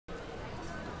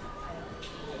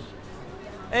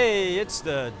Hey, it's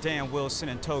the Dan Wilson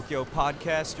in Tokyo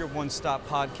podcast, your one-stop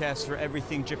podcast for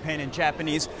everything Japan and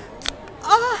Japanese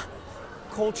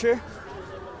culture.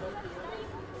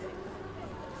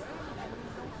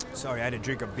 Sorry, I had to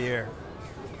drink a beer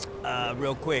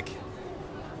real quick.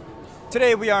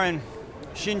 Today we are in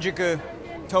Shinjuku,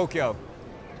 Tokyo.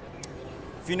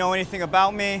 If you know anything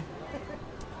about me,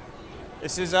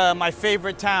 this is my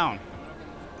favorite town.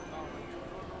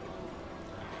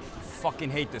 Fucking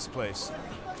hate this place.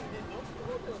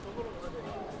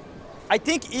 I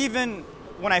think even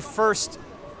when I first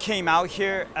came out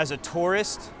here as a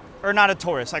tourist, or not a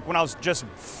tourist, like when I was just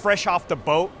fresh off the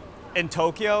boat in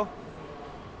Tokyo,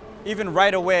 even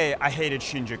right away I hated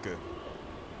Shinjuku.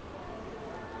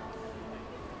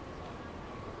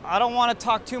 I don't want to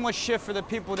talk too much shit for the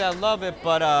people that love it,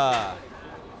 but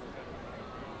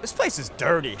this place is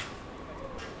dirty.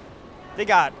 They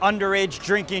got underage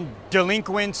drinking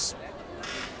delinquents,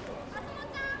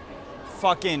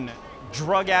 fucking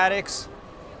drug addicts,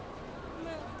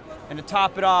 and to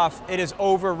top it off, it is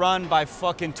overrun by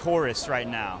fucking tourists right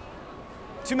now.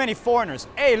 Too many foreigners.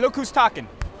 Hey, look who's talking.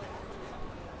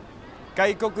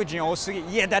 外国人多すぎ。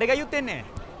いや、誰が言ってんねん。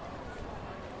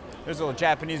There's a little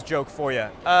Japanese joke for you.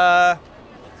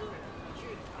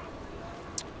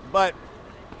 But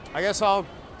I guess I'll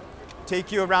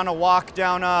take you around a walk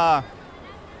down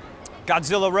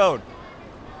Godzilla Road.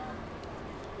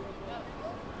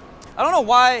 I don't know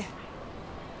why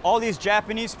all these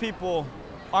Japanese people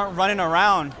aren't running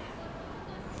around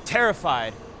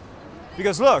terrified.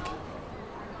 Because look,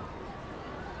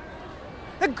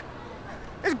 it's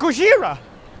Gojira.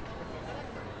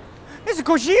 It's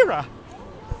Gojira.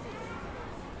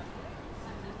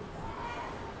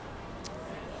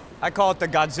 I call it the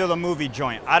Godzilla movie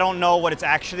joint. I don't know what it's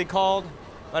actually called,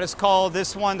 but it's called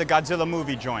this one the Godzilla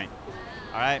movie joint.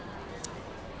 All right?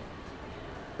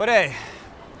 But hey,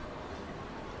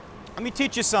 let me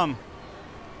teach you some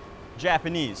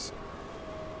Japanese.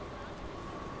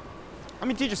 Let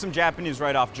me teach you some Japanese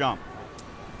right off jump.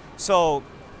 So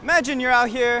imagine you're out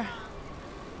here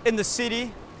in the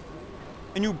city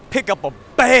and you pick up a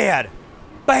bad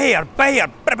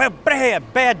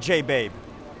J-babe.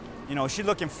 You know, she's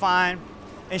looking fine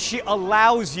and she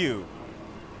allows you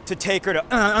to take her to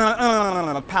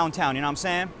Pound Town, you know what I'm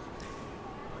saying?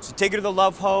 So take her to the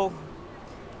Love Ho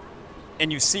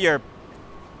and you see her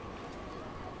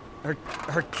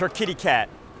kitty cat.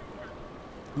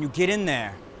 And you get in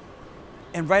there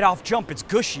and right off jump it's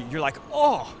gushy. You're like,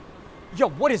 oh, yo,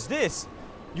 what is this?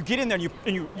 You get in there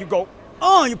and you go,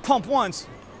 oh, you pump once.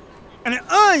 And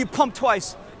then you pump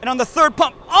twice. And on the third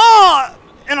pump, oh,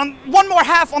 and on one more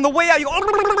half on the way out, you go,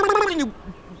 and you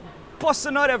bust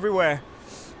a nut everywhere.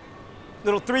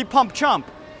 Little 3-pump chump.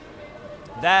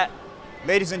 That,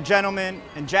 ladies and gentlemen,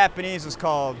 in Japanese is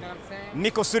called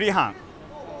Mikosurihan.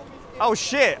 Oh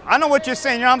shit, I know what you're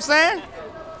saying, you know what I'm saying?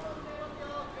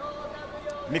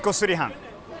 Mikosurihan.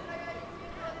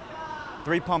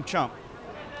 3-pump chump.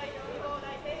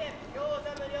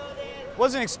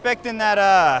 Wasn't expecting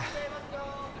that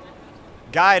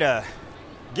guy to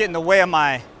get in the way of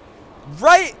my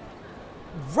right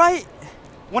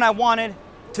when I wanted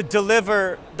to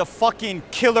deliver the fucking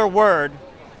killer word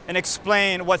and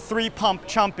explain what 3-pump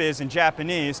chump is in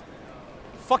Japanese.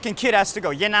 Fucking kid has to go,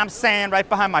 you know what I'm saying, right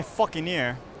behind my fucking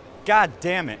ear. God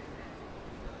damn it.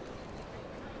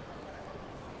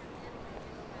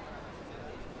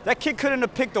 That kid couldn't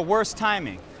have picked the worst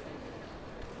timing.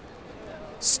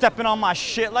 Stepping on my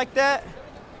shit like that?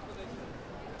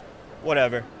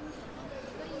 Whatever.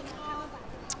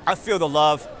 I feel the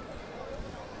love.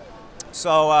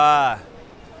 So,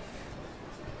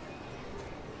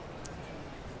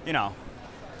 you know,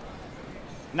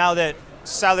 now that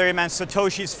Salaryman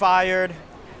Satoshi's fired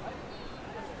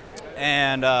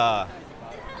and I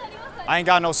ain't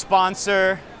got no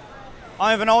sponsor, I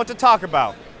don't even know what to talk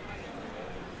about.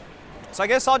 So I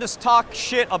guess I'll just talk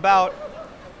shit about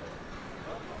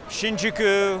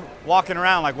Shinjuku, walking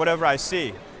around like whatever I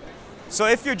see. So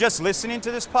if you're just listening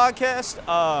to this podcast,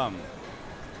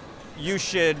 you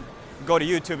should go to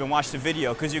YouTube and watch the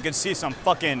video because you can see some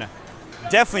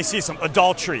definitely see some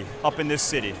adultery up in this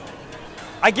city.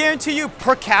 I guarantee you,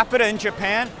 per capita in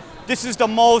Japan, this is the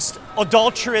most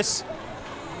adulterous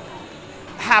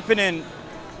happening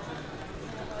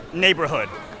neighborhood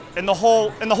in the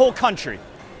whole country.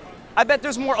 I bet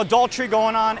there's more adultery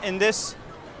going on in this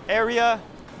area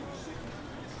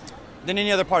than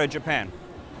any other part of Japan.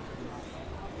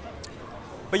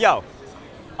 But yo,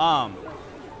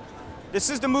 this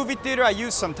is the movie theater I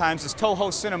use sometimes. It's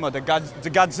Toho Cinema, the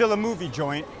Godzilla movie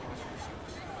joint.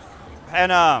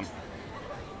 And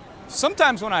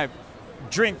sometimes when I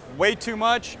drink way too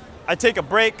much, I take a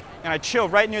break and I chill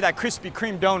right near that Krispy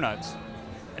Kreme donuts.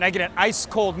 And I get an ice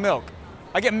cold milk.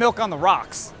 I get milk on the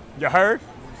rocks. You heard?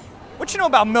 What you know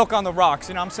about milk on the rocks,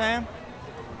 you know what I'm saying?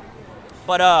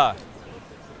 But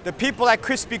the people at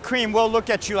Krispy Kreme will look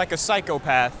at you like a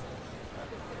psychopath.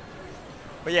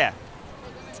 But yeah,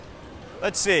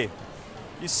 let's see.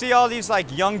 You see all these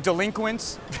like young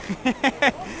delinquents?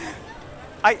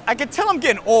 I can tell I'm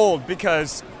getting old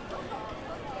because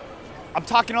I'm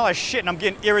talking all that shit and I'm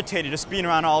getting irritated just being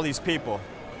around all these people.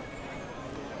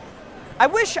 I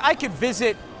wish I could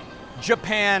visit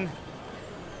Japan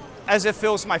as if it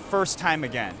was my first time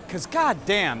again. Because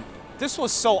goddamn, this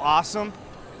was so awesome.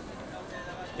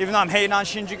 Even though I'm hating on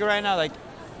Shinjuku right now, like,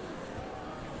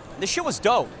 this shit was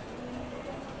dope.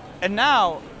 And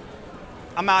now,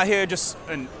 I'm out here just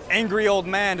an angry old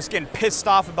man just getting pissed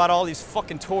off about all these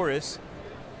fucking tourists.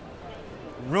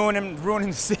 Ruining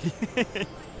the city.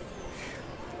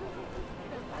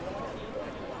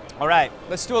 All right,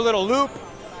 let's do a little loop.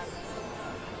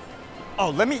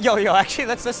 Oh, actually,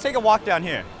 let's take a walk down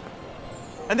here.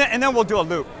 And then we'll do a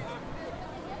loop.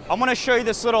 I want to show you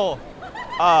this little,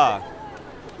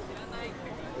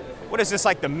 what is this,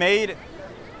 like the maid?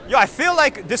 Yo, I feel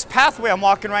like this pathway I'm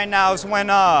walking right now is when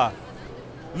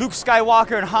Luke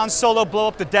Skywalker and Han Solo blow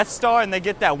up the Death Star and they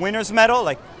get that winner's medal.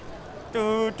 Like,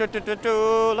 look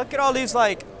at all these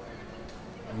like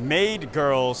maid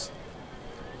girls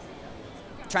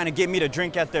trying to get me to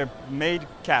drink at their maid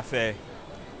cafe.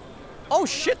 Oh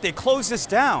shit, they closed this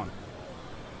down.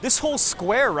 This whole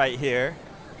square right here.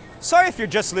 Sorry if you're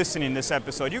just listening this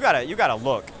episode. You gotta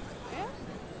look.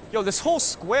 Yo, this whole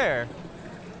square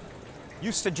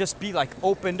used to just be like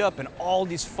opened up and all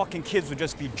these fucking kids would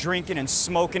just be drinking and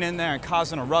smoking in there and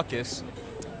causing a ruckus.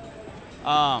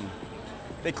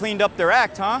 They cleaned up their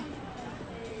act, huh?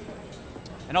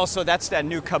 And also that's that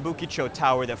new Kabukicho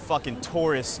tower that fucking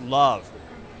tourists love.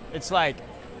 It's like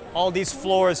all these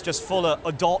floors just full of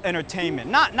adult entertainment.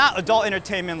 Not adult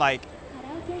entertainment like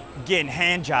getting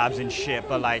hand jobs and shit,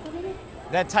 but like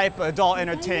that type of adult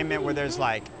entertainment where there's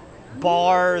like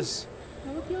bars,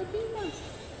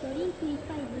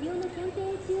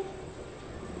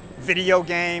 video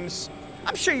games.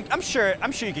 I'm sure you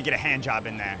could get a hand job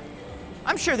in there.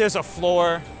 I'm sure there's a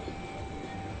floor.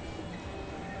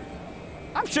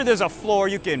 I'm sure there's a floor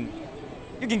you can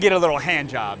get a little hand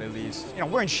job at least. You know,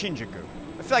 we're in Shinjuku.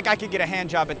 I feel like I could get a hand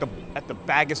job at the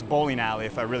Bagus bowling alley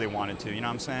if I really wanted to, you know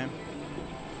what I'm saying?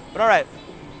 But all right,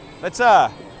 let's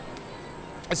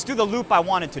do the loop I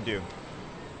wanted to do.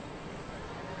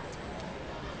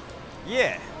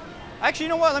 Yeah. Actually, you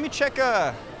know what? Let me check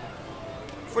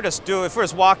if we're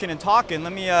just walking and talking,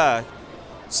 let me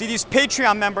see these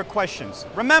Patreon member questions.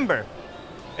 Remember,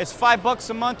 it's $5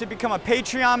 a month to become a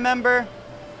Patreon member.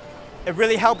 It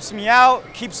really helps me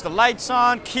out, keeps the lights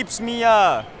on, keeps me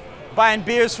buying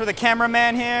beers for the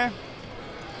cameraman here.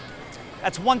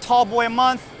 That's one tall boy a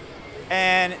month.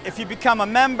 And if you become a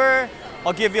member,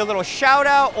 I'll give you a little shout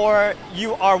out, or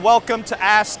you are welcome to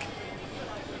ask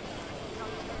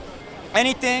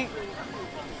anything.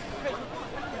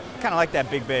 Kind of like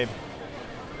that big babe.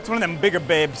 It's one of them bigger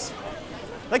babes.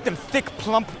 I like them thick,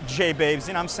 plump J-babes,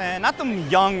 you know what I'm saying? Not them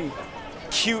young,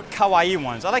 cute, kawaii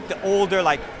ones. I like the older,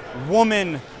 like,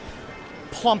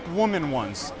 plump woman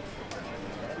ones.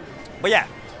 But yeah,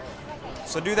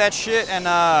 so do that shit and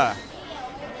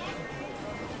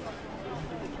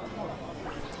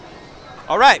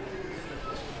all right.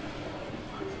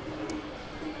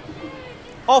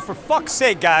 Oh, for fuck's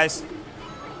sake, guys.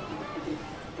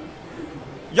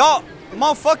 Y'all,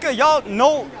 motherfucker, y'all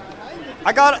know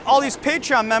I got all these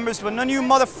Patreon members, but none of you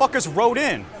motherfuckers wrote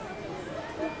in.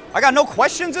 I got no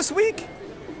questions this week?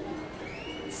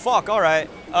 Fuck, all right.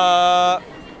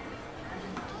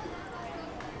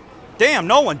 Damn,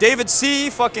 no one. David C,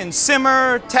 fucking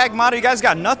Simmer, Tagmata, you guys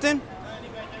got nothing?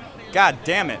 God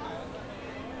damn it.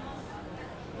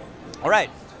 All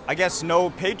right, I guess no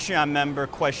Patreon member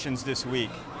questions this week.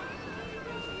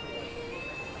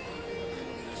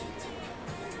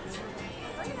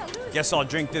 Guess I'll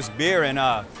drink this beer and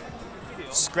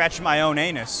scratch my own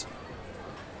anus.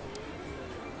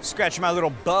 Scratch my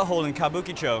little butthole in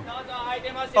Kabukicho.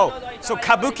 Oh, so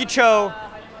Kabukicho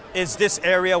is this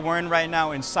area we're in right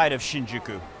now inside of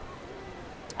Shinjuku.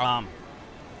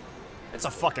 It's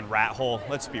a fucking rat hole,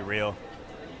 let's be real.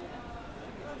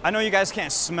 I know you guys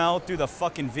can't smell through the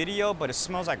fucking video, but it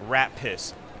smells like rat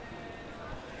piss.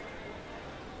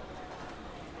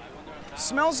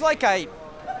 Smells like I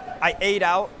ate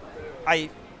out.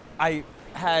 I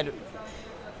had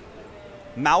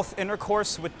mouth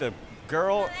intercourse with the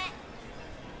girl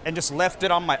and just left it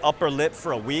on my upper lip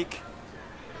for a week.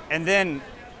 And then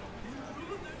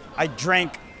I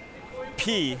drank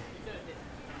pee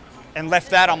and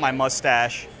left that on my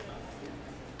mustache.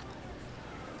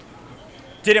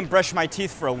 Didn't brush my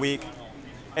teeth for a week.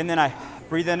 And then I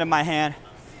breathe into my hand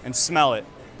and smell it.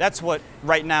 That's what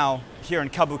right now here in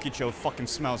Kabukicho fucking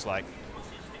smells like.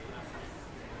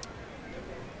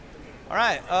 All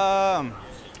right,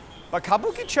 but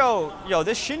Kabukicho, yo,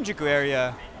 this Shinjuku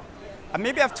area,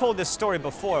 maybe I've told this story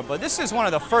before, but this is one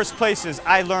of the first places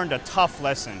I learned a tough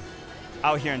lesson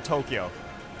out here in Tokyo.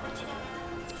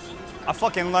 I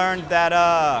fucking learned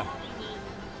that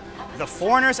the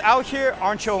foreigners out here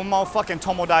aren't your motherfucking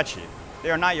tomodachi.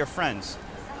 They are not your friends.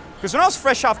 Because when I was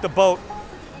fresh off the boat,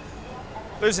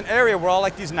 there's an area where all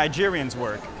like these Nigerians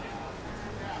work.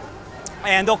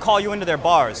 And they'll call you into their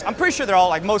bars. I'm pretty sure they're all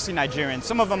like mostly Nigerian.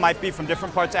 Some of them might be from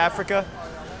different parts of Africa,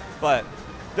 but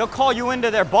they'll call you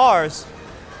into their bars.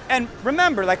 And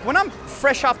remember, like when I'm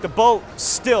fresh off the boat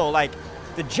still, like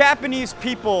the Japanese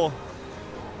people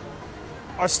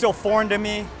are still foreign to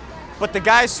me, but the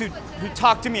guys who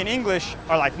talk to me in English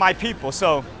are like my people.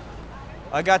 So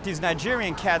I got these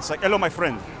Nigerian cats like, hello, my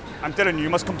friend. I'm telling you, you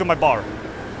must come to my bar.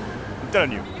 I'm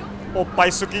telling you.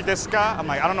 Oppai suki desu ka? I'm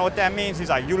like, I don't know what that means. He's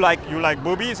like, you like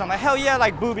boobies? I'm like, hell yeah, I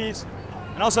like boobies.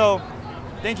 And also,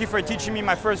 thank you for teaching me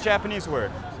my first Japanese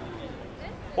word.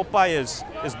 Oppai is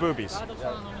boobies.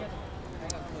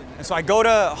 And so I go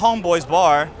to Homeboy's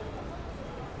bar.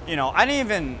 You know, I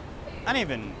didn't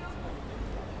even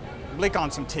lick on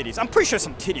some titties. I'm pretty sure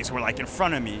some titties were like in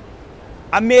front of me.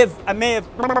 I may have,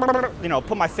 you know,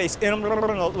 put my face in them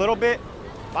a little bit.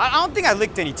 But I don't think I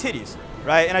licked any titties,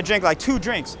 right? And I drank like 2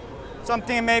 drinks. So I'm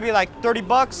thinking maybe like 30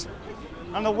 bucks.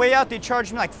 On the way out, they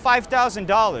charged me like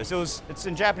 $5,000. It's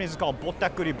in Japanese, it's called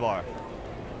botakuri bar.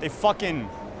 They fucking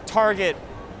target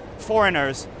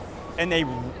foreigners and they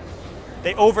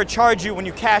overcharge you when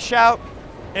you cash out.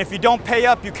 And if you don't pay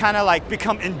up, you kind of like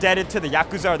become indebted to the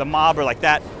Yakuza or the mob or like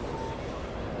that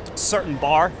certain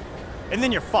bar. And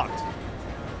then you're fucked.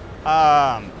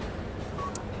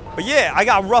 But yeah, I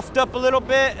got roughed up a little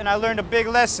bit and I learned a big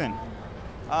lesson.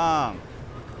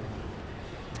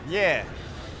 Yeah,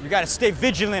 you gotta stay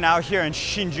vigilant out here in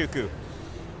Shinjuku.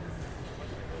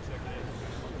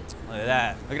 Look at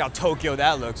that. Look at how Tokyo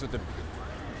that looks with the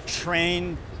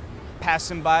train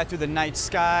passing by through the night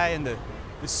sky and the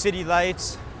city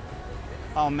lights.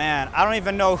 Oh man, I don't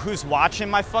even know who's watching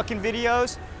my fucking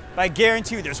videos, but I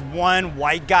guarantee you there's one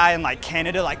white guy in like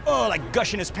Canada like, oh, like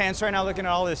gushing his pants right now looking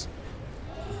at all this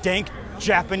dank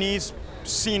Japanese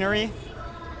scenery.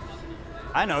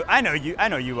 I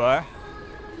know you are.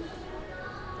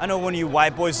 I know one of you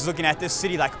white boys is looking at this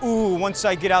city like, ooh, once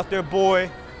I get out there, boy,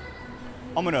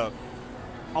 I'm gonna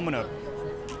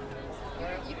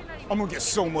get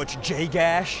so much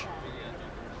J-gash.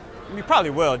 I mean, you probably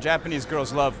will. Japanese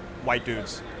girls love white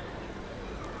dudes.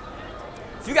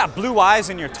 If you got blue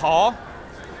eyes and you're tall,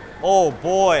 oh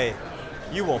boy,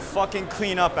 you will fucking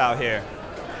clean up out here.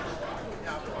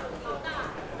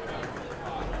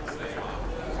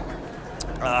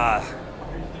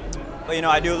 But you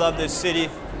know, I do love this city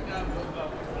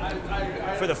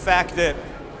for the fact that,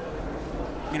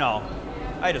 you know,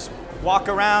 I just walk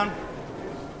around,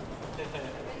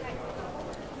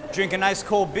 drink a nice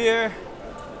cold beer,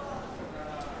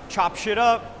 chop shit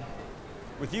up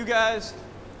with you guys.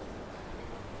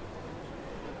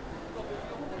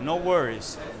 No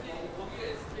worries.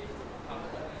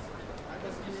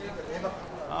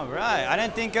 All right, I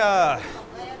didn't think,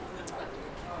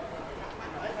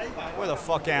 where the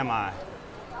fuck am I?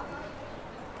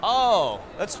 Oh,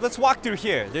 let's walk through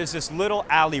here. There's this little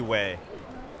alleyway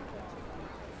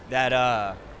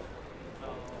that,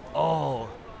 oh,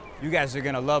 you guys are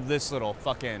gonna love this little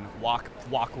fucking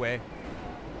walkway.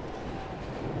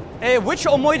 Hey, which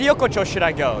Omoide Yokocho should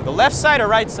I go? The left side or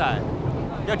right side?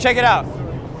 Yo, check it out.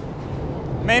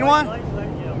 Main one?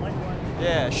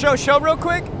 Yeah, show real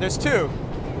quick. There's 2.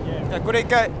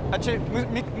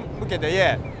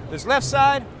 Yeah, there's left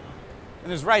side and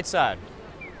there's right side.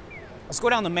 Let's go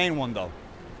down the main one though.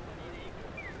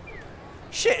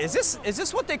 Shit, is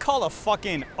this what they call a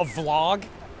vlog?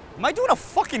 Am I doing a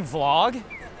fucking vlog?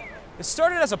 It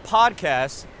started as a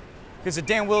podcast because of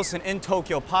Dan Wilson in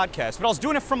Tokyo podcast, but I was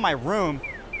doing it from my room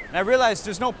and I realized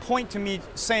there's no point to me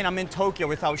saying I'm in Tokyo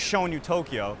without showing you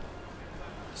Tokyo.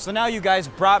 So now you guys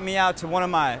brought me out to one of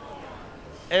my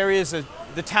areas of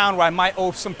the town where I might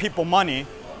owe some people money.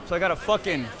 So I gotta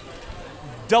fucking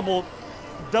double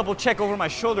check over my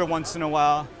shoulder once in a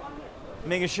while,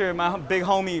 making sure my big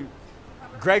homie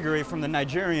Gregory from the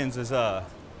Nigerians is not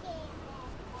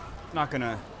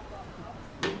gonna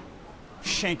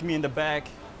shank me in the back.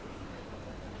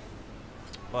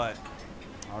 But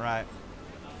All right.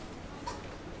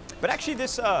 But actually,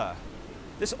 this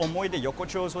Omoide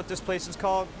Yokocho is what this place is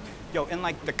called. Yo, in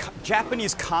like the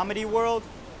Japanese comedy world,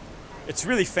 it's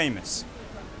really famous.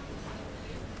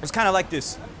 It's kind of like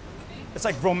this. It's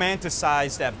like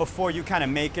romanticized that before you kind of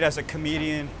make it as a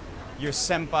comedian, your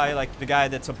senpai, like the guy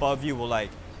that's above you, will like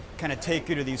kind of take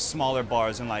you to these smaller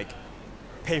bars and like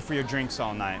pay for your drinks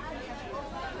all night.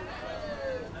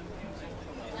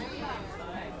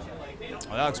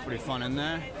 Oh, that looks pretty fun in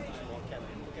there.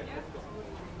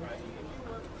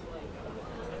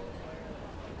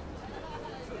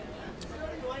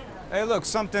 Hey, look,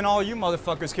 something all you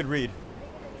motherfuckers could read.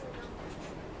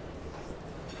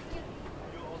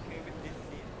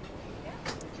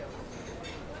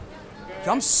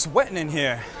 I'm sweating in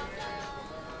here.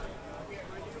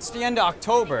 It's the end of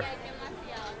October.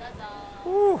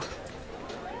 Woo.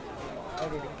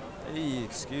 Hey,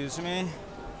 excuse me.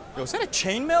 Yo, is that a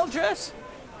chainmail dress?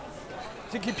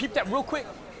 Can you peep that real quick?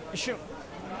 Is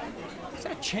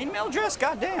that a chainmail dress?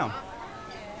 Goddamn.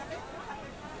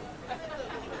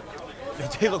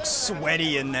 They look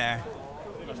sweaty in there.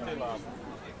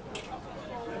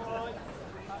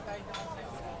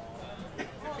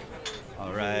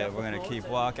 All right, we're gonna keep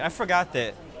walking. I forgot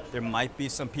that there might be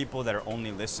some people that are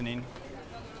only listening.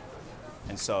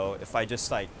 And so if I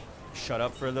just like shut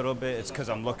up for a little bit, it's because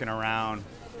I'm looking around.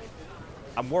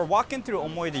 We're walking through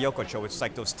Omoide Yokocho, which is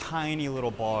like those tiny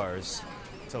little bars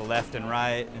to the left and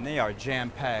right, and they are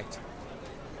jam-packed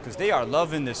because they are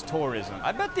loving this tourism.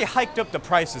 I bet they hiked up the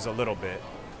prices a little bit.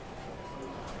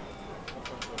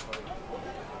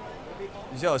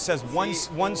 Yo, it says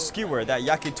one skewer, that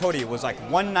yakitori, was like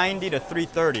 190 to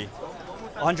 330.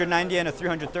 190 yen to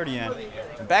 330 yen.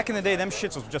 And back in the day, them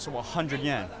shits was just 100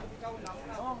 yen.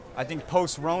 I think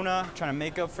post-Rona, trying to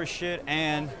make up for shit,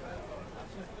 and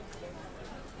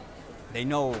they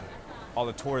know all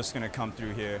the tourists gonna come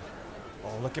through here.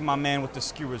 Oh, look at my man with the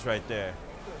skewers right there.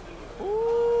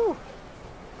 Ooh,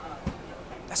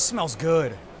 that smells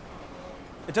good.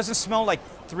 It doesn't smell like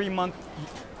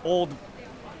 3-month-old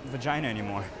vagina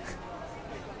anymore.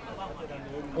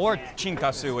 Or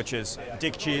chinkasu, which is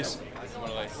dick cheese.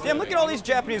 Damn, look at all these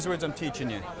Japanese words I'm teaching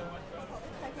you.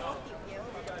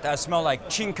 That smell like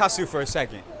chinkasu for a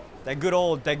second. That good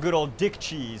old dick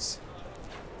cheese.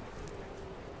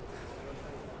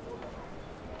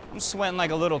 I'm sweating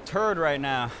like a little turd right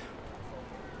now.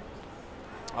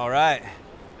 All right.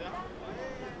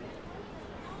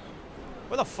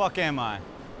 Where the fuck am I?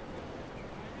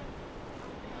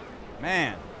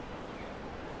 Man.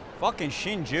 Fucking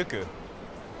Shinjuku.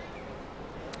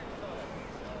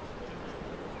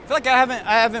 I feel like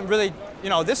I haven't really, you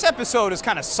know, this episode is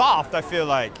kind of soft, I feel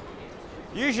like.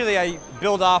 Usually I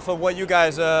build off of what you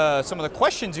guys, some of the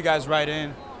questions you guys write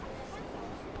in.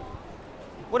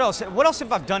 What else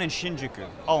have I done in Shinjuku?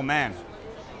 Oh man,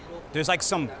 there's like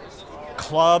some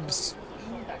clubs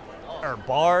or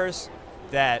bars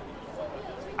that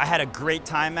I had a great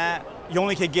time at. You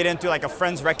only could get into like a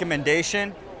friend's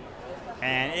recommendation,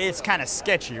 and it's kind of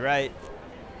sketchy, right?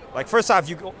 Like first off,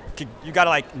 you gotta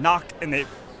like knock and they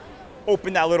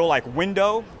open that little like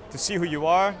window to see who you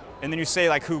are, and then you say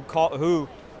like who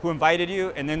invited you,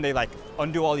 and then they like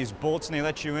undo all these bolts and they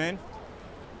let you in,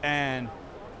 and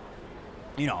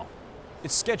you know,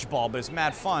 it's sketchball, but it's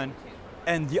mad fun.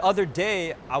 And the other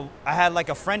day, I had like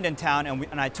a friend in town,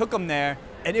 and I took him there,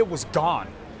 and it was gone.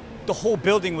 The whole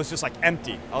building was just like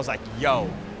empty. I was like, yo,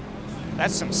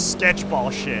 that's some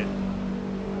sketchball shit.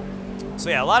 So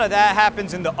yeah, a lot of that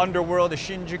happens in the underworld of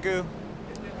Shinjuku.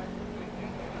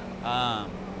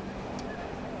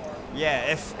 Yeah,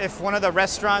 if one of the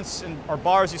restaurants or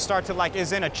bars you start to like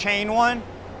isn't a chain one,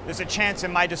 there's a chance it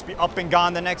might just be up and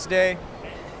gone the next day.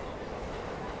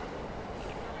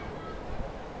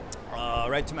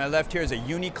 Right to my left here is a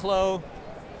Uniqlo.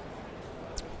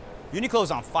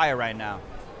 Uniqlo's on fire right now.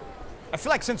 I feel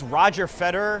like since Roger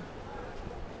Federer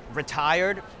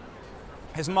retired,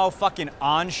 his motherfucking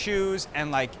On shoes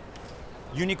and like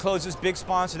Uniqlo's his big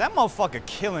sponsor. That motherfucker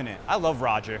killing it. I love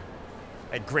Roger.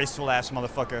 That graceful ass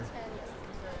motherfucker.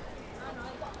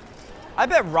 I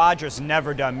bet Roger's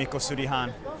never done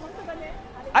Mikosurihan.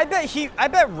 I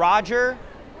bet Roger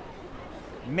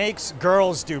makes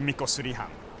girls do Mikosurihan.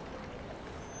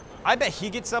 I bet he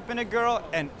gets up in a girl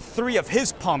and 3 of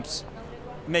his pumps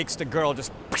makes the girl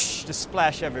just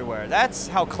splash everywhere. That's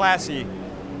how classy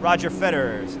Roger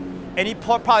Federer is. And he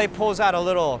probably pulls out a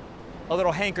little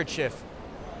handkerchief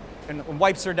and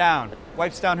wipes her down,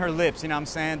 wipes down her lips, you know what I'm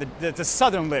saying? The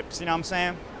southern lips, you know what I'm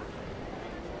saying?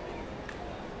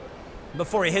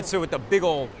 Before he hits her with the big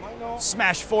old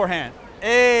smash forehand.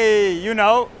 Hey, you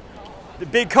know, the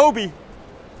big Kobe,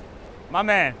 my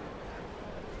man.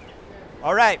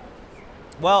 All right.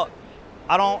 Well,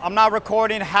 I'm not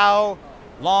recording how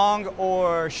long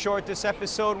or short this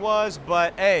episode was,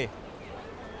 but hey,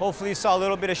 hopefully you saw a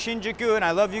little bit of Shinjuku, and I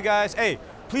love you guys. Hey,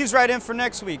 please write in for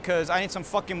next week, because I need some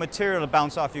fucking material to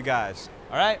bounce off you guys.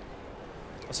 All right?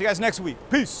 I'll see you guys next week.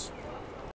 Peace.